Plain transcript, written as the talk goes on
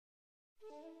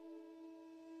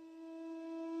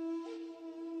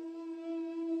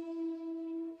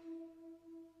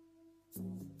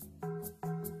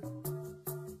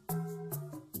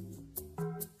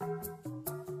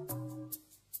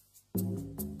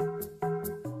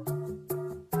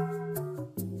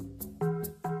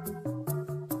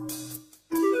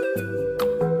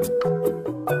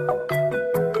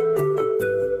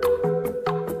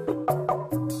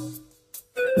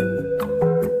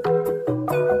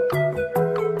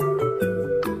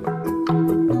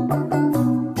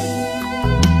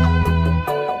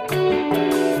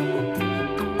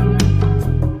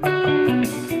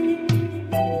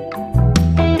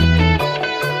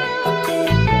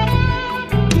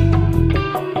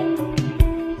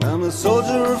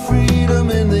soldier of freedom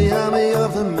in the army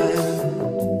of the man.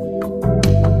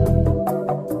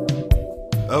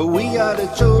 Oh, we are the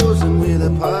chosen, we're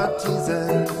the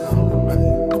partisan.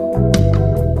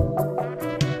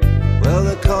 Well,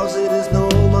 the cause it is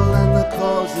noble and the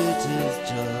cause it is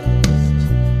just.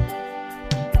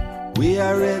 We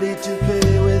are ready to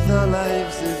pay with our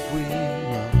lives if we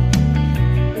must.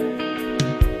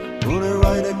 Gonna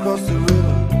ride across the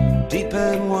river, deep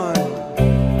and wide.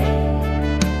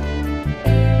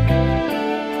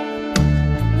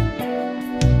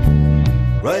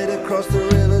 Right across the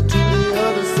river to the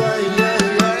other side, yeah,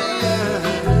 yeah, yeah.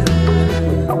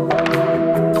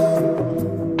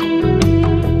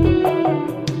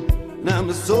 Now I'm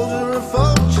a soldier of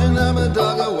fortune, I'm a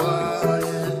dog of war,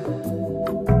 yeah.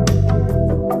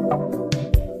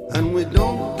 And we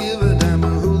don't give a damn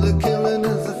who the killing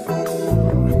is for.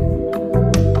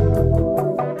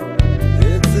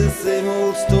 It's the same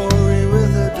old story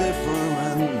with a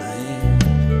different name.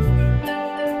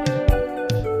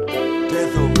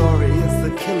 Death or glory is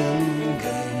the killing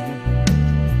game.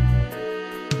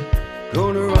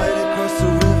 Gonna ride across the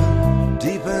river,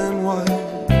 deep and wide.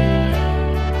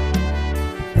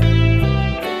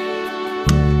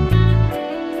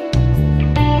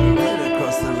 Right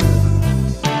across the river,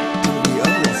 to the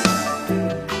other side.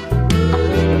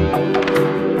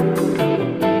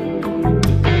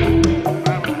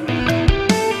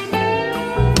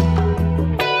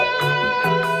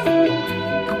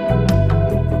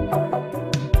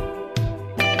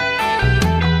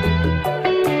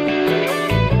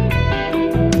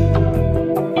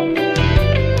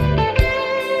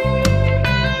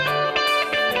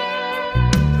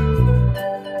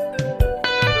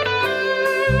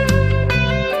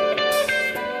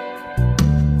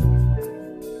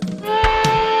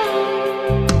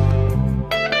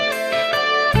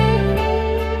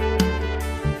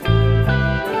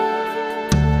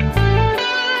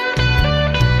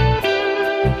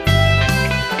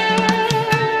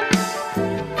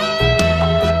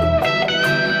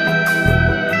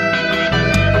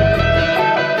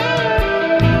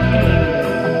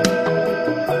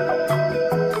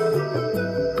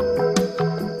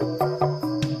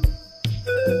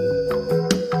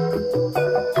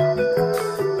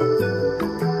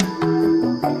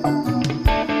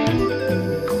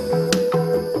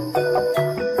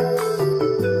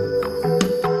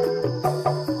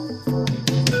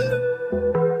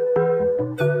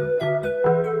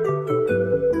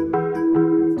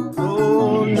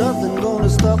 Nothing gonna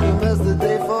stop him as the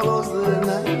day follows the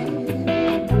night.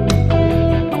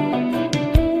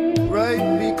 Right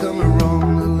become the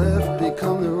wrong, the left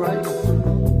become the right.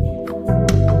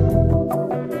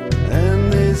 And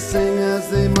they sing as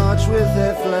they march with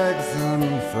their flags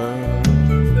unfurled.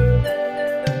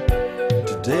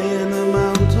 Today in the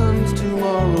mountains,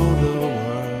 tomorrow the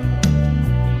world.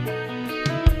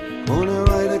 Gonna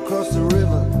ride across the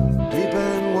river, deep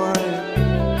and wide.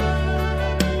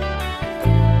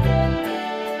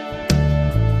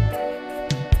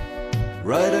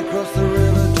 Right across the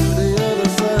river to the other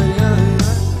side, yeah,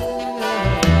 yeah.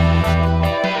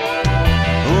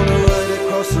 Gonna ride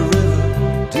across the river,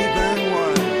 deep and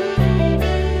wide.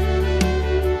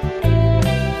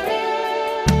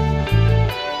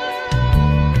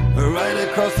 Right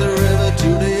across the river.